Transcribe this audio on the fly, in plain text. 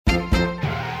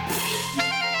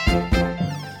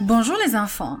Bonjour les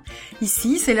enfants,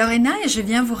 ici c'est Lorena et je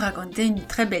viens vous raconter une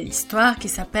très belle histoire qui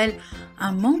s'appelle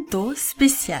un manteau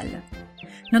spécial.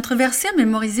 Notre verset à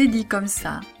mémoriser dit comme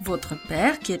ça: Votre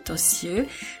Père qui est aux cieux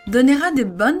donnera de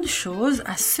bonnes choses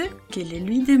à ceux qui les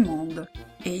lui demandent.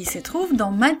 Et il se trouve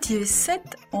dans Matthieu 7,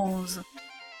 11.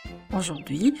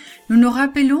 Aujourd'hui, nous nous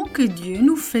rappelons que Dieu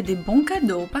nous fait des bons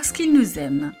cadeaux parce qu'il nous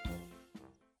aime.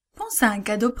 Pense à un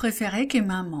cadeau préféré que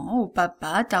maman ou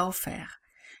papa t'a offert.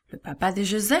 Le papa de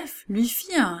Joseph lui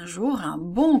fit un jour un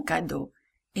bon cadeau,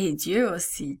 et Dieu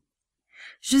aussi.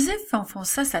 Joseph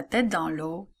enfonça sa tête dans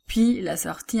l'eau, puis la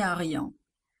sortit en riant.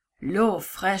 L'eau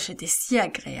fraîche était si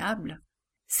agréable.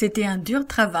 C'était un dur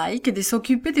travail que de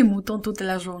s'occuper des moutons toute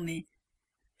la journée.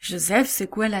 Joseph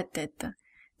secouait la tête.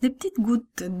 Des petites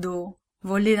gouttes d'eau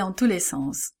volaient dans tous les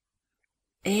sens.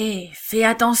 « Hé, fais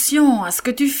attention à ce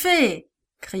que tu fais !»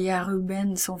 cria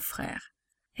Ruben, son frère.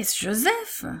 « Est-ce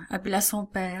Joseph ?» appela son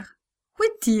père. « Où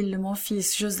est-il, mon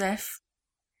fils Joseph ?»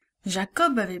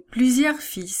 Jacob avait plusieurs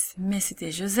fils, mais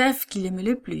c'était Joseph qui l'aimait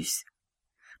le plus.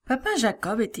 Papa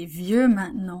Jacob était vieux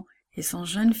maintenant, et son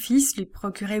jeune fils lui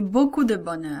procurait beaucoup de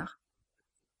bonheur.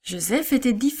 Joseph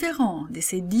était différent de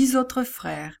ses 10 autres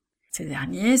frères. Ces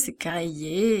derniers se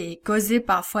quereillaient et causaient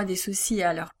parfois des soucis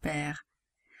à leur père.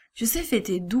 Joseph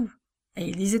était doux, et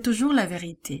il disait toujours la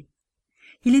vérité.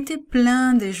 Il était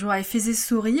plein de joie et faisait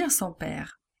sourire son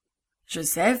père.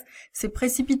 Joseph se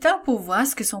précipita pour voir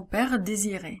ce que son père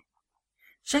désirait.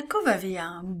 Jacob avait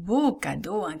un beau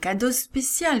cadeau, un cadeau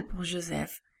spécial pour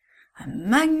Joseph, un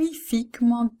magnifique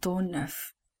manteau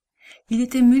neuf. Il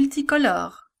était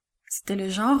multicolore. C'était le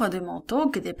genre de manteau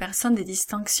que des personnes de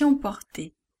distinction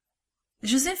portaient.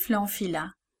 Joseph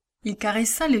l'enfila. Il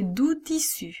caressa le doux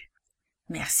tissu. «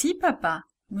 Merci, papa »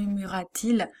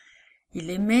 murmura-t-il. Il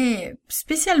aimait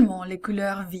spécialement les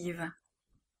couleurs vives.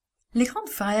 Les grands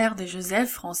frères de Joseph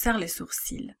froncèrent les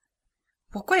sourcils.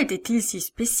 Pourquoi était-il si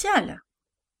spécial?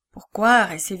 Pourquoi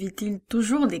recevait-il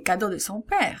toujours des cadeaux de son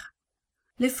père?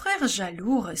 Les frères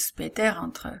jaloux respectèrent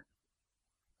entre eux.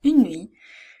 Une nuit,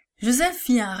 Joseph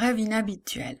fit un rêve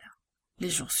inhabituel. Les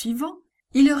jours suivants,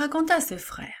 il le raconta à ses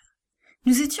frères.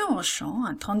 Nous étions au champ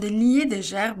en train de lier des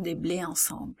gerbes de blé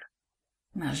ensemble.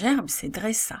 Ma gerbe se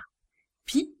dressa.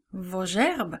 Puis, vos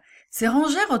gerbes se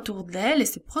rangèrent autour d'elle et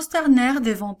se prosternèrent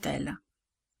devant elle.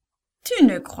 « Tu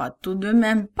ne crois tout de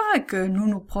même pas que nous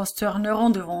nous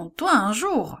prosternerons devant toi un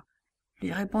jour ?»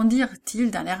 lui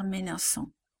répondirent-ils d'un air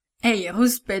menaçant. Et ils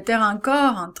rouspétèrent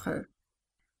encore entre eux.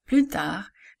 Plus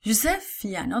tard, Joseph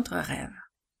fit un autre rêve.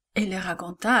 Il le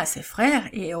raconta à ses frères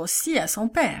et aussi à son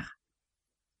père.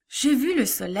 « J'ai vu le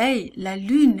soleil, la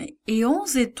lune et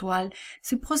 11 étoiles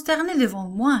se prosterner devant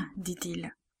moi,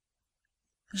 dit-il. »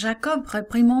 Jacob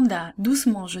réprimanda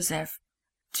doucement Joseph.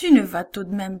 « Tu ne vas tout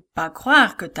de même pas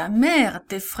croire que ta mère,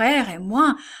 tes frères et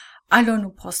moi allons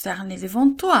nous prosterner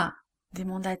devant toi ?»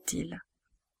 demanda-t-il.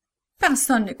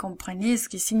 Personne ne comprenait ce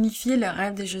qui signifiait le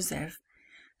rêve de Joseph,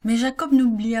 mais Jacob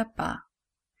n'oublia pas.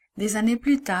 Des années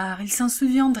plus tard, il s'en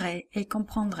souviendrait et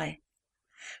comprendrait.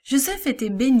 Joseph était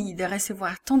béni de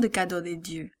recevoir tant de cadeaux de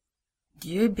Dieu.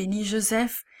 Dieu bénit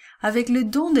Joseph avec le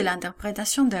don de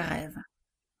l'interprétation des rêves.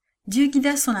 Dieu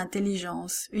guida son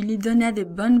intelligence et lui donna de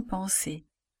bonnes pensées.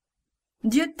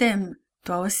 Dieu t'aime,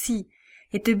 toi aussi,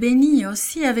 et te bénit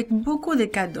aussi avec beaucoup de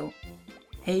cadeaux.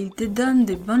 Et il te donne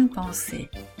de bonnes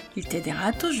pensées. Il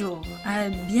t'aidera toujours à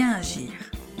bien agir.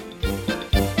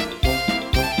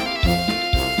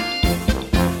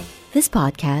 This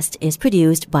podcast is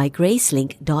produced by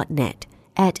Gracelink.net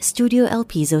at Studio El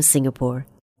Piso, Singapore.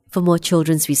 For more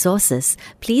children's resources,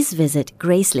 please visit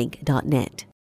Gracelink.net.